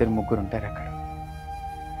వెళ్ళిన 2-3 ఉంటారు అక్కడ.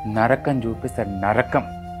 నరకం చూపిస్తారు. నరకం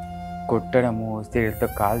కొట్టడము, స్త్రీలతో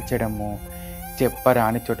కాల్చడము,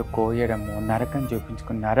 చెప్పరాని చోట కోయడము, నరకం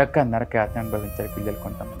చూపించుకుని నరక యాతన అనుభవించారు పిల్లలు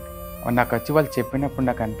కొంతమంది. నాకు వచ్చి వాళ్ళు చెప్పినప్పుడు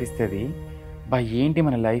నాకు అనిపిస్తుంది, ఏంటి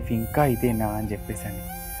మన లైఫ్ ఇంకా ఇదేనా అని చెప్పేసి అని.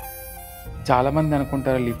 చాలామంది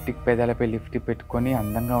అనుకుంటారు లిఫ్ట్కి పెదాలపై లిఫ్ట్ పెట్టుకొని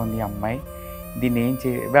అందంగా ఉంది అమ్మాయి, దీన్ని ఏం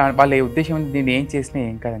వాళ్ళ ఉద్దేశం ఉంది దీన్ని ఏం చేసినా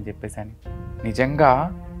ఏం కాదని చెప్పేసి అని. నిజంగా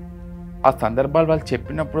ఆ సందర్భాలు వాళ్ళు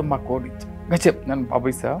చెప్పినప్పుడు మాకు నిజంగా చెప్తున్నాను,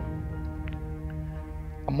 బాబు సార్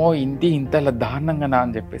అమ్మో ఇంతలా దారుణంగానా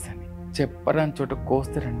అని చెప్పేసి అని. చెప్పరాని చోట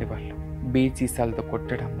కోస్తారండి వాళ్ళు. బీచ్ సీసాలతో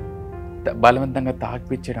కొట్టడము, బలవంతంగా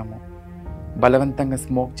తాగిపించడము, బలవంతంగా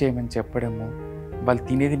స్మోక్ చేయమని చెప్పడము, వాళ్ళు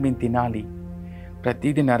తినేది మేము తినాలి,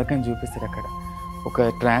 ప్రతిదీ నరకం చూపిస్తారు అక్కడ. ఒక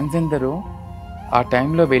ట్రాన్స్జెండరు ఆ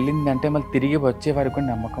టైంలో వెళ్ళిందంటే మళ్ళీ తిరిగి వచ్చే వరకు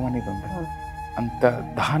నమ్మకం అనేది ఉండదు. అంత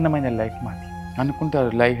దారుణమైన లైఫ్ మాది. అనుకుంటారు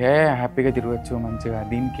లైఫ్ హ్యాపీగా తిరగచ్చు మంచిగా,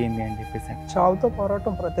 దీనికి ఏంది అని చెప్పేసి. చావుతో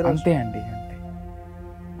పోరాటం ప్రతిరోజు. అంతే అండి, అంతే.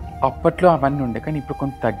 అప్పట్లో అవన్నీ ఉండే, కానీ ఇప్పుడు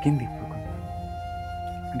కొంచెం తగ్గింది. ఇప్పుడు కొంచెం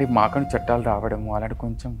అంటే మాకని చట్టాలు రావడము అలాంటి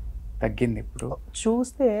కొంచెం తగ్గింది. ఇప్పుడు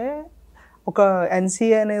చూస్తే ఒక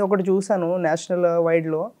ఎన్సీఏ అనేది ఒకటి చూసాను నేషనల్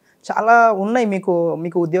వైడ్లో, చాలా ఉన్నాయి.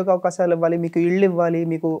 మీకు ఉద్యోగ అవకాశాలు ఇవ్వాలి, మీకు ఇళ్ళు ఇవ్వాలి,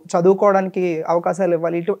 మీకు చదువుకోవడానికి అవకాశాలు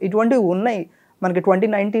ఇవ్వాలి, ఇటువంటివి ఉన్నాయి. మనకి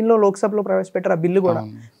 2019లో లోక్సభలో ప్రవేశపెట్టారు ఆ బిల్లు కూడా.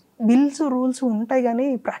 బిల్స్ రూల్స్ ఉంటాయి కానీ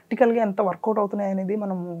ప్రాక్టికల్గా ఎంత వర్కౌట్ అవుతున్నాయి అనేది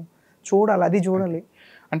మనం చూడాలి, అది చూడాలి.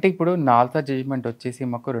 అంటే ఇప్పుడు నాల్సా జడ్జిమెంట్ వచ్చేసి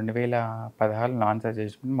మాకు 2016 నాల్సా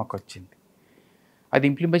జడ్జిమెంట్ మాకు వచ్చింది. అది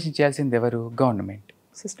ఇంప్లిమెంటేషన్ చేయాల్సింది ఎవరు? గవర్నమెంట్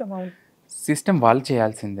సిస్టమ్ వాళ్ళు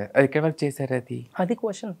చేయాల్సిందే. అది ఎక్కడ వరకు చేశారు? అది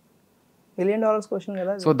క్వశ్చన్, $1 million క్వశ్చన్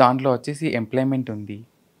కదా. సో దాంట్లో వచ్చేసి ఎంప్లాయ్మెంట్ ఉంది,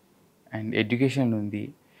 అండ్ ఎడ్యుకేషన్ ఉంది,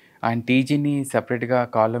 అండ్ టీజీని సపరేట్గా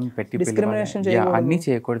కాలం పెట్టి Discrimination అన్నీ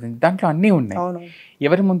చేయకూడదు, దాంట్లో అన్నీ ఉన్నాయి. అవును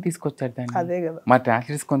ఎవరి ముందు తీసుకొచ్చారు దాన్ని? అదే కదా. మా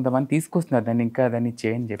ట్రాన్స్లేటర్స్ కొంతమంది తీసుకొస్తున్నారు దాన్ని, ఇంకా దాన్ని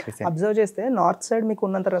చేయని చెప్పేసి. అబ్జర్వ్ చేస్తే నార్త్ సైడ్ మీకు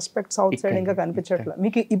ఉన్నంత రెస్పెక్ట్ సౌత్ సైడ్ ఇంకా కనిపించట్లేదు.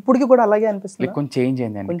 మీకు ఇప్పటికి కూడా అలాగే అనిపిస్తుంది? కొంచెం చేంజ్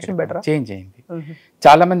అయింది, కొంచెం better ఆ? చేంజ్ అయింది.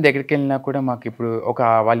 చాలా మంది దగ్గరికి వెళ్ళినా కూడా మాకు ఇప్పుడు ఒక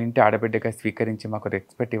వాళ్ళ ఇంటి ఆడబిడ్డగా స్వీకరించి మాకు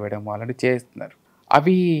రెస్పెక్ట్ ఇవ్వడం అలాంటి చేస్తున్నారు.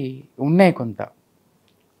 అవి ఉన్నాయి,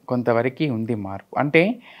 కొంతవరకు ఉంది మార్పు. అంటే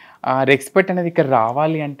రెస్పెక్ట్ అనేది ఇక్కడ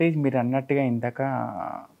రావాలి అంటే మీరు అన్నట్టుగా ఇందాక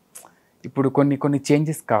ఇప్పుడు కొన్ని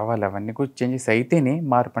చేంజెస్ కావాలి, అవన్నీ కూడా చేంజెస్ అయితేనే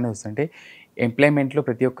మార్పు అనేది వస్తుంటే ఎంప్లాయ్మెంట్లో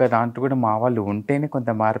ప్రతి ఒక్క దాంట్లో కూడా మా వాళ్ళు ఉంటేనే కొంత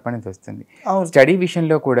మార్పు అనేది వస్తుంది. స్టడీ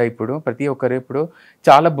విషయంలో కూడా ఇప్పుడు ప్రతి ఒక్కరు ఇప్పుడు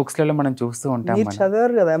చాలా బుక్స్లలో మనం చూస్తూ ఉంటాం.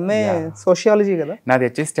 చదివారు కదా ఎంఏ సోషియాలజీ కదా? నాది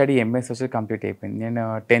వచ్చేసి స్టడీ ఎంఏ సోషల్ కంప్లీట్ అయిపోయింది. నేను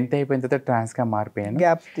 10th అయిపోయిన తర్వాత ట్రాన్స్గా మారిపోయాను.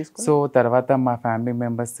 సో తర్వాత మా ఫ్యామిలీ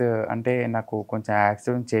మెంబర్స్ అంటే నాకు కొంచెం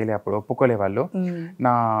యాక్సిడెంట్ చేయలే, అప్పుడు ఒప్పుకోలే వాళ్ళు.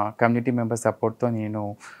 నా కమ్యూనిటీ మెంబర్ సపోర్ట్తో నేను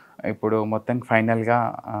ఇప్పుడు మొత్తం ఫైనల్గా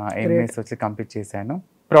ఎంఏ సోషల్ కంప్లీట్ చేశాను.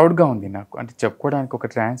 ప్రౌడ్గా ఉంది నాకు, అంటే చెప్పుకోవడానికి ఒక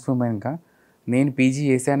ట్రాన్స్ ఉమెన్గా నేను పీజీ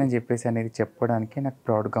చేశానని చెప్పేసి అనేది చెప్పుకోవడానికి నాకు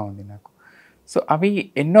ప్రౌడ్గా ఉంది నాకు. సో అవి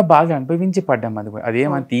ఎన్నో బాగా అనుభవించి పడ్డాం.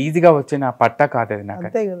 అదేమంత ఈజీగా వచ్చిన పట్టా కాదు అది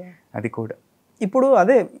నాకు, అది కూడా. ఇప్పుడు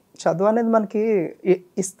అదే చదువు అనేది మనకి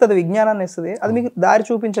ఇస్తుంది, విజ్ఞానాన్ని ఇస్తుంది, అది మీకు దారి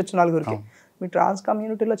చూపించవచ్చు నలుగురికి. మీ ట్రాన్స్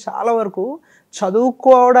కమ్యూనిటీలో చాలా వరకు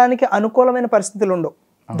చదువుకోవడానికి అనుకూలమైన పరిస్థితులు ఉండవు,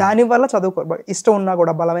 దానివల్ల చదువుకో ఇష్టం ఉన్నా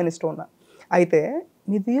కూడా, బలమైన ఇష్టం ఉన్నా. అయితే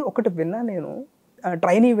మీది ఒకటి విన్నా నేను,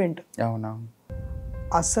 ట్రైన్ ఈవెంట్. అవునా?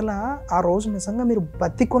 అసలు ఆ రోజు నిజంగా మీరు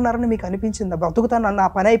బతికున్నారని మీకు అనిపించిందా? బతుకుతాను నా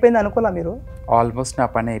పని అయిపోయింది అనుకోలే మీరు? ఆల్మోస్ట్ నా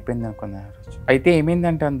పని అయిపోయింది అనుకున్నారు. అయితే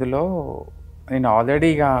ఏమైందంటే అందులో నేను ఆల్రెడీ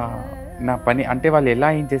ఇక నా పని అంటే వాళ్ళు ఎలా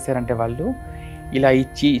ఏం చేశారంటే వాళ్ళు ఇలా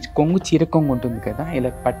ఈ కొంగు చీర కొంగు ఉంటుంది కదా, ఇలా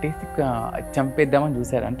పట్టేసి చంపేద్దామని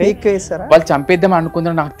చూసారు. అంటే వాళ్ళు చంపేద్దామని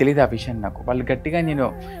అనుకుందో నాకు తెలియదు ఆ విషయం. నాకు వాళ్ళు గట్టిగా నేను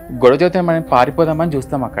గొడవ చదువుతాం, మనం పారిపోదామని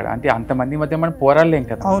చూస్తాం అక్కడ, అంటే అంతమంది మధ్య మనం పోరాడలేం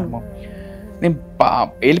కదా. నేను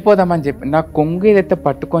వెళ్ళిపోదామని చెప్పి నా కొంగు ఏదైతే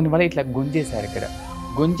పట్టుకొని వాళ్ళు ఇట్లా గుంజేశారు. ఇక్కడ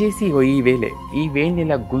గుంజేసి ఈ వేని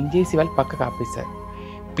ఇలా గుంజేసి వాళ్ళు పక్కకు ఆపేశారు.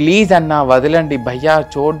 ప్లీజ్ అన్న వదలండి భయ్యా,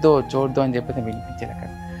 చూడదో అని చెప్పి నేను వినిపించాను అక్కడ.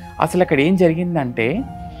 అసలు అక్కడ ఏం జరిగిందంటే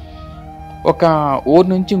ఒక ఊరు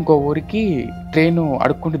నుంచి ఇంకో ఊరికి ట్రైన్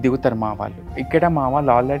అడుక్కుంటూ దిగుతారు మా వాళ్ళు. ఇక్కడ మా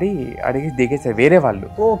వాళ్ళు ఆల్రెడీ అడిగి దిగేశారు వేరే వాళ్ళు.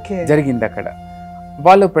 జరిగింది అక్కడ.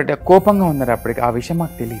 వాళ్ళు కోపంగా ఉన్నారు అప్పటికి, ఆ విషయం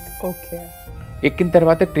మాకు తెలియదు. ఎక్కిన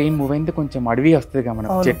తర్వాత ట్రైన్ మూవ్ అయింది, కొంచెం అడవి వస్తుంది కదా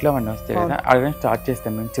మనకు, చెట్లు అవన్నీ వస్తాయి కదా, అడగడం స్టార్ట్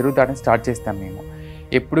చేస్తాం మేము, చెరువు దాటడం స్టార్ట్ చేస్తాం మేము.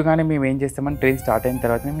 ఎప్పుడు కానీ మేము ఏం చేస్తామని ట్రైన్ స్టార్ట్ అయిన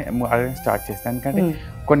తర్వాత మేము అడగడం స్టార్ట్ చేస్తాం. ఎందుకంటే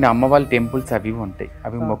కొన్ని అమ్మవాళ్ళ టెంపుల్స్ అవి ఉంటాయి,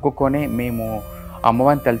 అవి మొక్కుకొని మేము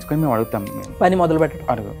అమ్మవారిని తలుచుకొని మేము అడుగుతాం, పని మొదలు పెట్టడం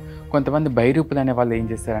అడుగు. కొంతమంది బైరూపులు అనే వాళ్ళు ఏం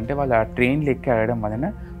చేస్తారంటే వాళ్ళు ఆ ట్రైన్లు ఎక్కి అడగడం వలన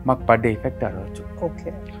మాకు పడ్డే ఎఫెక్ట్ అడగచ్చు.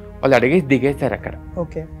 వాళ్ళు అడిగేసి దిగేస్తారు అక్కడ.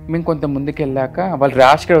 మేము కొంత ముందుకు వెళ్ళాక వాళ్ళు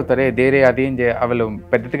ర్యాష్గా అవుతారే దేరే అదేం వాళ్ళు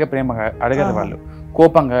పెద్దగా ప్రేమ అడగరు, వాళ్ళు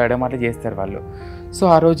కోపంగా అడగడం అట్లా చేస్తారు వాళ్ళు. సో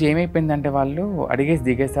ఆ రోజు ఏమైపోయిందంటే వాళ్ళు అడిగేసి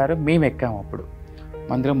దిగేశారు, మేము ఎక్కాము. అప్పుడు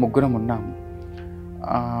అందులో ముగ్గురం ఉన్నాము.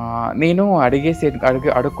 నేను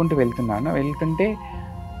అడుక్కుంటూ వెళ్తుంటే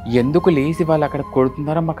ఎందుకు లేచి వాళ్ళు అక్కడ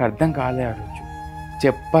కొడుతున్నారో మాకు అర్థం కాలే. ఆ రోజు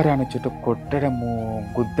చెప్పారని చుట్టూ కొట్టడము,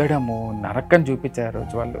 గుద్దడము, నరకం చూపించారు ఆ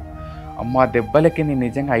రోజు వాళ్ళు. అమ్మ దెబ్బలకి నేను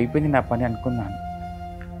నిజంగా అయిపోయింది నా పని అనుకున్నాను.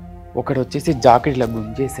 ఒకడు వచ్చేసి జాకెట్ ఇలా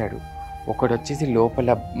గుంజేశాడు, ఒకడు వచ్చేసి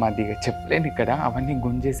లోపల మాది చెప్పలేను ఇక్కడ అవన్నీ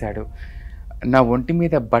గుంజేశాడు. నా ఒంటి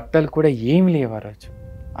మీద బట్టలు కూడా ఏమి లేవు ఆ రోజు.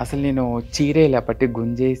 అసలు నేను చీర ఇలా పట్టి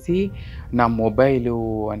గుంజేసి నా మొబైలు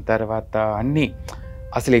అని తర్వాత అన్నీ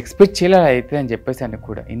అసలు ఎక్స్పెక్ట్ చేయలేదు అవుతుంది అని చెప్పేసి అని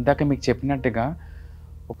కూడా. ఇందాక మీకు చెప్పినట్టుగా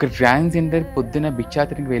ఒక ట్రాన్స్జెండర్ పొద్దున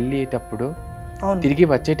భిక్షాటనకి వెళ్ళేటప్పుడు తిరిగి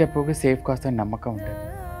వచ్చేటప్పుడు సేఫ్ కాస్త నమ్మకం ఉంటుంది.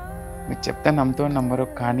 మీరు చెప్తే నమ్మరు,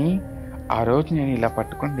 కానీ ఆ రోజు నేను ఇలా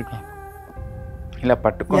పట్టుకొని దిగాను. ఇలా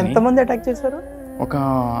పట్టుకొని ఎంతమంది అటాక్ చేశారు?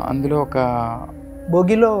 అందులో ఒక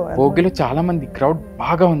భోగిలో చాలా మంది క్రౌడ్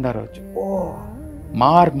బాగా ఉంది ఆ రోజు.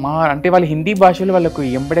 మార్ అంటే వాళ్ళు హిందీ భాషలో వాళ్ళకు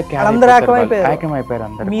ఎంబడే ఏకమైపోయారు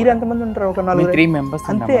అందరూ. మీరు ఎంతమంది ఉంటారు? 3 మెంబర్స్.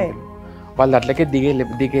 వాళ్ళు అట్లకే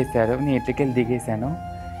దిగేశారు, నేను ఎట్లకెళ్ళి దిగేశాను.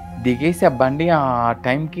 దిగేసి ఆ బండి ఆ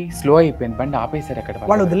టైంకి స్లో అయిపోయింది, బండి ఆపేశారు అక్కడ.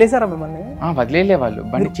 వాళ్ళు వదిలేసారా మిమ్మల్ని? వదిలేలే, వాళ్ళు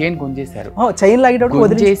బండి చైన్ గుంజేశారు.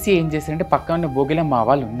 గుంజేసి ఏం చేశారంటే పక్కన బోగిలో మా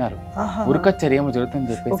వాళ్ళు ఉన్నారు, ఉరికొచ్చారు ఏమో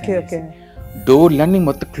జరుగుతుందని చెప్పేసి డోర్లన్నీ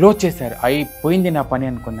మొత్తం క్లోజ్ చేశారు. అయిపోయింది నా పని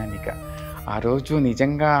అనుకున్నాను. ఇక ఆ రోజు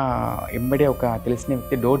నిజంగా ఎంబడే ఒక తెలిసిన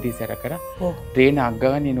వ్యక్తి డోర్ తీశారు అక్కడ. ట్రైన్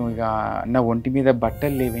అగ్గగా నేను ఇక నా ఒంటి మీద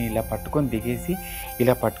బట్టలు లేవి, ఇలా పట్టుకొని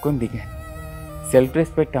దిగాను. సెల్ఫ్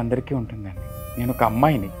రెస్పెక్ట్ అందరికీ ఉంటుందండి. నేను ఒక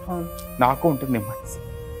అమ్మాయిని, నాకు ఉంటుంది మనసు.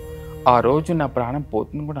 ఆ రోజు నా ప్రాణం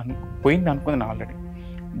పోయింది అనుకున్నాను ఆల్రెడీ.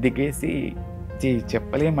 దిగేసి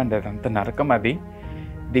చెప్పలేమండి, అది అంత నరకం. అది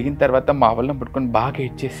దిగిన తర్వాత మా వాళ్ళని పట్టుకొని బాగా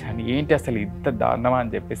ఇచ్చేసాను, ఏంటి అసలు ఇంత దారుణమా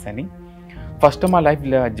అని చెప్పేసి అని. ఫస్ట్ మా లైఫ్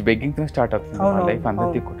బెగ్గింగ్తో స్టార్ట్ అవుతుంది, మా లైఫ్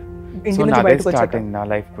అందరిది కూడా. సో నాదే స్టార్ట్ అయింది నా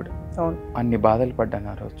లైఫ్ కూడా. అన్ని బాధలు పడ్డాను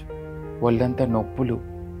ఆ రోజు, ఒళ్ళంతా నొప్పులు,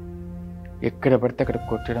 ఎక్కడ పడితే అక్కడ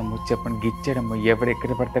కొట్టడము, చెప్పండి గిచ్చడము,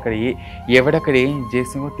 ఎక్కడ పడితే అక్కడ ఎవడక్కడ ఏం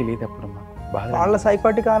చేసినో తెలియదు అప్పుడు మాకు. వాళ్ళ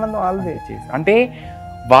సైకోటిక్ ఆనందం వాళ్ళది. అంటే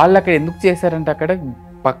వాళ్ళు అక్కడ ఎందుకు చేశారంటే అక్కడ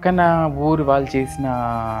పక్కన ఊరు వాళ్ళు చేసిన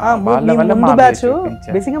వాళ్ళ వల్ల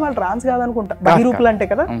బేసిక్గా వాళ్ళు ట్రాన్స్ కాదనుకుంటా, బహిరూపులు అంటే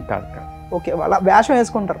కదా. ఓకే, వాళ్ళ వేషం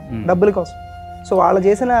వేసుకుంటారు డబ్బుల కోసం. సో వాళ్ళు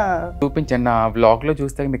చేసిన చూపించాను, నా వ్లాగ్లో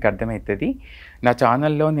చూస్తే మీకు అర్థమవుతుంది. నా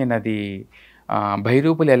ఛానల్లో నేను అది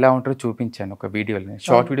బహిరూపులు ఎలా ఉంటారో చూపించాను, ఒక వీడియోలో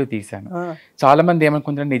షార్ట్ వీడియో తీశాను. చాలా మంది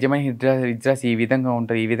ఏమనుకుంటారు, నిజమైన హిజ్రాస్ ఈ విధంగా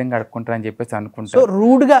ఉంటారు, ఈ విధంగా అడుక్కుంటారు అని చెప్పేసి అనుకుంటారు.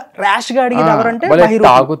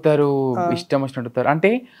 తాగుతారు, ఇష్టం వచ్చినట్టు.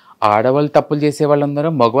 అంటే ఆడవాళ్ళు తప్పులు చేసే వాళ్ళు ఉన్నారు,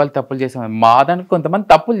 మగవాళ్ళు తప్పులు చేసే వాళ్ళు. మా దానికి కొంతమంది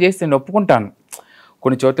తప్పులు చేస్తే నేను ఒప్పుకుంటాను,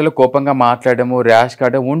 కొన్ని చోట్ల కోపంగా మాట్లాడము, ర్యాష్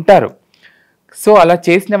కావడం ఉంటారు. సో అలా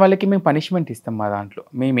చేసిన వాళ్ళకి మేము పనిష్మెంట్ ఇస్తాం మా దాంట్లో.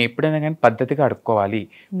 మేము ఎప్పుడైనా కానీ పద్ధతిగా అడుక్కోవాలి,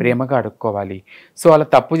 ప్రేమగా అడుక్కోవాలి. సో అలా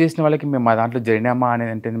తప్పు చేసిన వాళ్ళకి మేము మా దాంట్లో జరినామా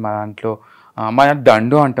అనేది అంటే మా దాంట్లో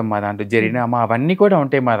దండు అంటాం, మా దాంట్లో జరినామా అవన్నీ కూడా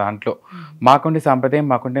ఉంటాయి మా దాంట్లో. మాకుండే సాంప్రదాయం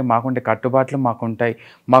మాకుండే కట్టుబాట్లు మాకుంటాయి,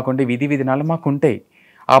 మాకుండే విధి విధానాలు మాకుంటాయి.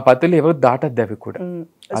 ఆ పద్ధతులు ఎవరు దాటద్దు, అవి కూడా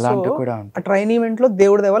అలాంటివి కూడా ఉంటాయి. ట్రైన్ ఈవెంట్ లో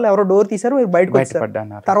దేవుడి దేవాళ్ళు ఎవరో డోర్ తీశారు, మీరు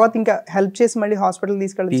బయటపడ్డారు. తర్వాత ఇంకా హెల్ప్ చేసి మళ్ళీ హాస్పిటల్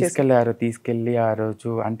తీసుకెళ్ళి ఆ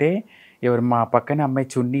రోజు అంటే ఎవరు మా పక్కన అమ్మాయి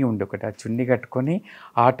చున్నీ ఉండి ఒకటి, ఆ చున్నీ కట్టుకొని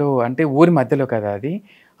ఆటో అంటే ఊరి మధ్యలో కదా అది,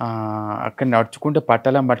 అక్కడ నడుచుకుంటూ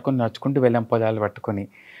పట్టాలం పట్టుకొని నడుచుకుంటూ వెళ్ళాం, పొలాలు పట్టుకొని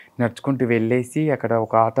నడుచుకుంటూ వెళ్ళేసి అక్కడ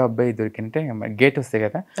ఒక ఆటో అబ్బాయి దొరికింటే గేట్ వస్తాయి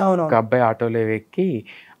కదా, ఒక అబ్బాయి ఆటోలో ఎక్కి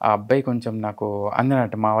ఆ అబ్బాయి కొంచెం నాకు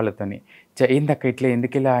అందనట్టు మా వాళ్ళతోని, ఏందక్క ఇట్లా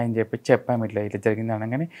ఎందుకు ఇలా అని చెప్పాము, ఇట్లా జరిగింది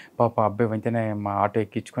అనగానే పాప అబ్బాయి వెంటనే మా ఆటో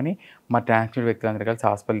ఎక్కించుకొని మా ట్రాన్స్జెండర్ వ్యక్తులందరూ కలిసి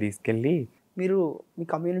హాస్పిటల్ తీసుకెళ్ళి. మీరు మీ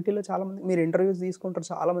కమ్యూనిటీలో చాలా మంది మీరు ఇంటర్వ్యూస్ తీసుకుంటారు,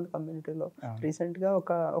 చాలా మంది కమ్యూనిటీలో. రీసెంట్ గా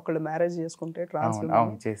ఒకళ్ళు మ్యారేజ్ చేసుకుంటే ట్రాన్స్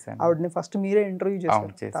ఆవిడని ఫస్ట్ మీరే ఇంటర్వ్యూ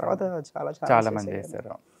చేశారు, తర్వాత చాలా మంది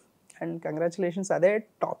చేశారు. అండ్ కంగ్రాచులేషన్స్, అదే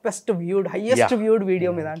toppest viewed highest viewed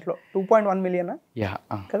video మీ దాంట్లో 2.1 మిలియన్.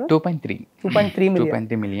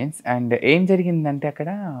 2.3 మిలియన్స్. అండ్ ఏం జరిగిందంటే అక్కడ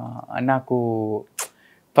నాకు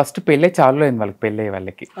ఫస్ట్ పెళ్ళే చాలు అయింది వాళ్ళకి, పెళ్ళయ్యే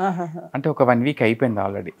వాళ్ళకి అంటే ఒక 1 వీక్ అయిపోయింది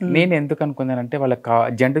ఆల్రెడీ. నేను ఎందుకు అనుకున్నానంటే వాళ్ళకి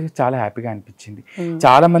జెండర్ చాలా హ్యాపీగా అనిపించింది.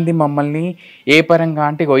 చాలా మంది మమ్మల్ని ఏ పరంగా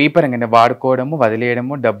అంటే ఈ పరంగా వాడుకోవడము,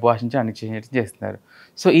 వదిలేయడము, డబ్బు ఆశించి అన్ని చేస్తున్నారు.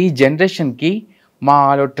 సో ఈ జనరేషన్కి మా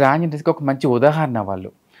ట్రాన్స్జెండర్స్కి ఒక మంచి ఉదాహరణ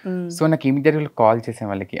వాళ్ళు. సో నాకు ఇమీడియట్గా కాల్ చేసాను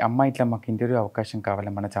వాళ్ళకి, అమ్మాయి ఇట్లా మాకు ఇంటర్వ్యూ అవకాశం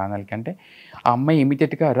కావాలి మన ఛానల్కి అంటే, ఆ అమ్మాయి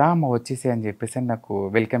ఇమీడియట్గా రా అమ్మ వచ్చేసే అని చెప్పేసి నాకు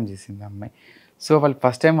వెల్కమ్ చేసింది అమ్మాయి. సో వాళ్ళు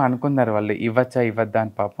ఫస్ట్ టైం అనుకున్నారు వాళ్ళు ఇవ్వచ్చా ఇవ్వద్దా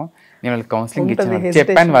అని. పాపం నేను వాళ్ళకి కౌన్సిలింగ్ ఇచ్చాను,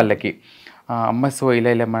 చెప్పాను వాళ్ళకి, అమ్మ సో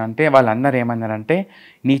ఇలా అంటే వాళ్ళు అన్నారు ఏమన్నారంటే,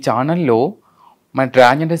 నీ ఛానల్లో మన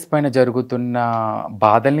ట్రాన్స్జెండర్స్ పైన జరుగుతున్న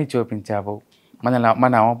బాధల్ని చూపించావు,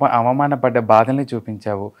 మన అవమానపడ్డ బాధల్ని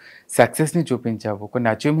చూపించావు, సక్సెస్ని చూపించావు, కొన్ని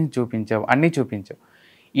అచీవ్మెంట్స్ చూపించావు, అన్నీ చూపించావు.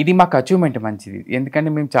 ఇది మాకు అచీవ్మెంట్ మంచిది, ఎందుకంటే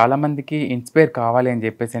మేము చాలామందికి ఇన్స్పైర్ కావాలి అని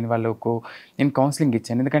చెప్పేసి అని వాళ్ళకు నేను కౌన్సిలింగ్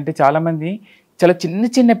ఇచ్చాను. ఎందుకంటే చాలామంది చాలా చిన్న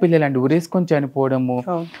చిన్న పిల్లలు అండి ఉరేసుకొని చనిపోవడము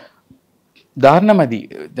దారుణం. అది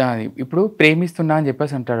ఇప్పుడు ప్రేమిస్తున్నా అని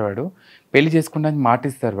చెప్పేసి అంటాడు వాడు, పెళ్లి చేసుకున్నా అని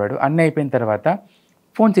మాటిస్తాడు వాడు, అన్నీ అయిపోయిన తర్వాత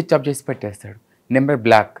ఫోన్ స్విచ్ ఆఫ్ చేసి పెట్టేస్తాడు, నెంబర్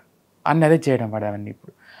బ్లాక్ అన్నీ అదే చేయడం వాడు. అవన్నీ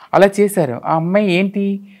ఇప్పుడు అలా చేశారు. ఆ అమ్మాయి ఏంటి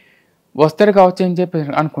వస్తాడు కావచ్చు అని చెప్పి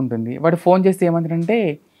అనుకుంటుంది. వాడు ఫోన్ చేస్తే ఏమంటారంటే,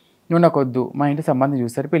 నువ్వు నాకు వద్దు, మా ఇంటి సంబంధం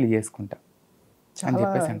చూస్తారు, పెళ్లి చేసుకుంటా అని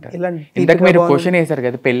చెప్పేసి అంటారు. ఇందాక మీరు క్వశ్చన్ వేశారు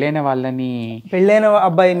కదా, పెళ్ళైన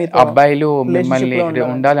అబ్బాయిలు మిమ్మల్ని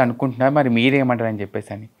ఉండాలి అనుకుంటున్నారు, మరి మీరేమంటారు అని చెప్పేసి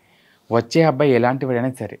అని. వచ్చే అబ్బాయి ఎలాంటి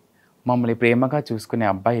వాడైనా సరే, మమ్మల్ని ప్రేమగా చూసుకునే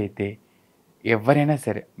అబ్బాయి అయితే ఎవరైనా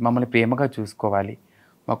సరే మమ్మల్ని ప్రేమగా చూసుకోవాలి.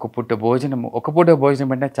 మాకు పూట భోజనము, ఒక పూట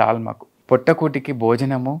భోజనం అంటే చాలు మాకు. పొట్టకూటికి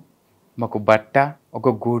భోజనము, మాకు బట్ట, ఒక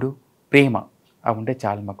గూడు, ప్రేమ అవి ఉంటే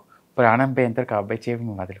చాలు మాకు. ప్రాణం పోయేంతవరకు అబ్బాయి చేవి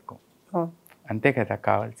మేము వదులుకో, అంతే కదా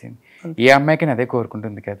కావాల్సింది. ఏ అమ్మాయికైనా అదే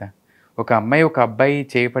కోరుకుంటుంది కదా. ఒక అమ్మాయి ఒక అబ్బాయి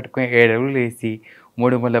చేయి పట్టుకుని 7 అడుగులు వేసి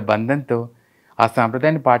 3 ముళ్ళ బంధంతో ఆ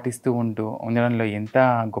సాంప్రదాయాన్ని పాటిస్తూ ఉండడంలో ఎంత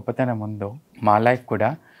గొప్పతనం ఉందో, మా లైఫ్ కూడా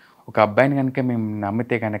ఒక అబ్బాయిని కనుక మేము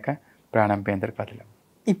నమ్మితే కనుక ప్రాణం పోయేంతవరకు వదలం.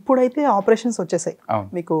 ఇప్పుడైతే ఆపరేషన్స్ వచ్చేసాయి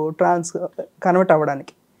మీకు ట్రాన్స్ కన్వర్ట్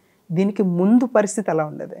అవ్వడానికి. దీనికి ముందు పరిస్థితి ఎలా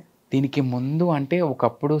ఉండేది? దీనికి ముందు అంటే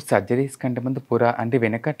ఒకప్పుడు సర్జరీస్ కంటే ముందు అంటే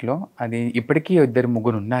వెనకట్లో అది ఇప్పటికీ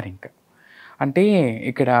 2-3 ఉన్నారు ఇంకా. అంటే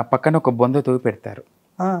ఇక్కడ పక్కన ఒక బొంద తవ్వి పెడతారు,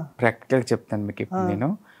 ప్రాక్టికల్గా చెప్తాను మీకు ఇప్పుడు నేను.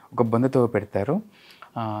 ఒక బొంద తవ్వి పెడతారు.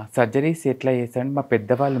 సర్జరీస్ ఎట్లా చేస్తారంటే మా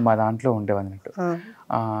పెద్దవాళ్ళు మా దాంట్లో ఉండేవన్నట్టు.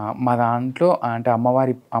 మా దాంట్లో అంటే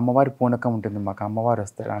అమ్మవారి పూనకం ఉంటుంది, మాకు అమ్మవారు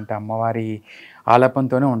వస్తారు, అంటే అమ్మవారి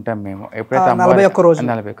ఆలాపంతోనే ఉంటాం మేము. ఎప్పుడైతే 41 రోజు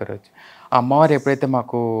 41 రోజు అమ్మవారు ఎప్పుడైతే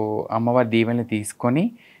మాకు అమ్మవారి దీవెనలు తీసుకొని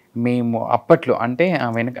మేము అప్పట్లో అంటే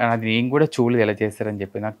వెనక అది నేను కూడా చూడలేదు ఎలా చేస్తారని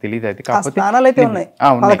చెప్పి, నాకు తెలియదు అది. కాకపోతే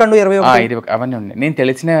అవన్నీ ఉన్నాయి, నేను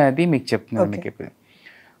తెలిసినది మీకు చెప్తున్నాను మీకు ఇప్పుడు.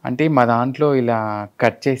 అంటే మా దాంట్లో ఇలా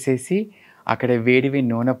కట్ చేసేసి అక్కడ వేడివి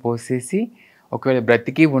నూనె పోసేసి ఒకవేళ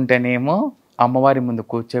బ్రతికి ఉంటేనేమో అమ్మవారి ముందు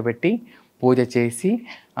కూర్చోబెట్టి పూజ చేసి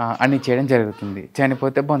అన్ని చేయడం జరుగుతుంది.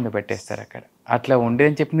 చనిపోతే బొంద పెట్టేస్తారు అక్కడ. అట్లా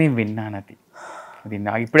ఉండేదని చెప్పి నేను విన్నాను. అది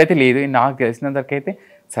నాకు ఇప్పుడైతే లేదు, నాకు తెలిసినంతవరకైతే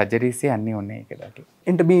సర్జరీస్ అన్నీ ఉన్నాయి ఇక్కడ.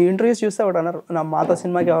 అంటే మీ ఇంటర్వ్యూస్ చూస్తే ఒకటి అన్నారు, నా మాతో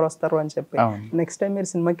సినిమాకి ఎవరు వస్తారు అని చెప్పి. నెక్స్ట్ టైం మీరు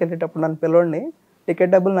సినిమాకి వెళ్ళేటప్పుడు నన్ను పిలవండి,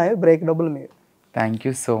 టికెట్ డబ్బులు నావి, బ్రేక్ డబ్బులు మీవి. థ్యాంక్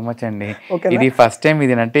యూ సో మచ్ అండి. ఇది ఫస్ట్ టైం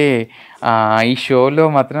ఇది అంటే ఈ షోలో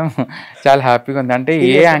మాత్రం చాలా హ్యాపీగా ఉంది. అంటే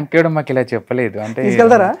ఏ యాంకర్ మాకు ఇలా చెప్పలేదు. అంటే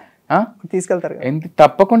తీసుకెళ్తారు,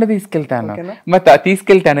 తప్పకుండా తీసుకెళ్తాను. మరి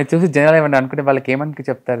తీసుకెళ్తాను చూసి జనాలు ఏమన్నా అనుకుంటే వాళ్ళకి ఏమనుకు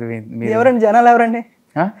చెప్తారు? ఎవరండి జనాలు?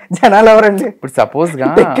 ఎవరండి ఇప్పుడు సపోజ్ గా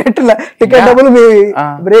టికెట్ డబ్బులు మీ,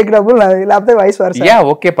 బ్రేక్ డబ్బులు లేకపోతే వైస్ వర్సా. యా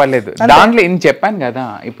ఓకే పర్లేదు, దాంట్లో నేను చెప్పాను కదా.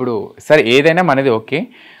 ఇప్పుడు సరే ఏదైనా మనది ఓకే.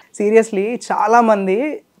 సీరియస్లీ చాలా మంది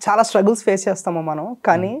చాలా స్ట్రగుల్స్ ఫేస్ చేస్తాము మనం,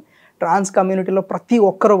 కానీ ట్రాన్స్ కమ్యూనిటీలో ప్రతి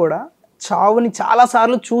ఒక్కరు కూడా చావుని చాలా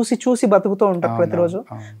సార్లు చూసి బతుకుతూ ఉంటారు.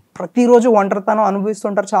 ప్రతిరోజు ఒంటరితనం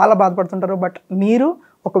అనుభవిస్తుంటారు, చాలా బాధపడుతుంటారు. బట్ మీరు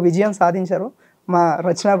ఒక విజయం సాధించారు. మా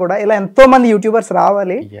రచన కూడా ఇలా ఎంతో మంది యూట్యూబర్స్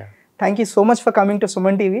రావాలి. Thank you so much for coming to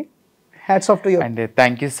Suman TV. Hats off to you. And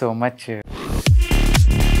thank you so much.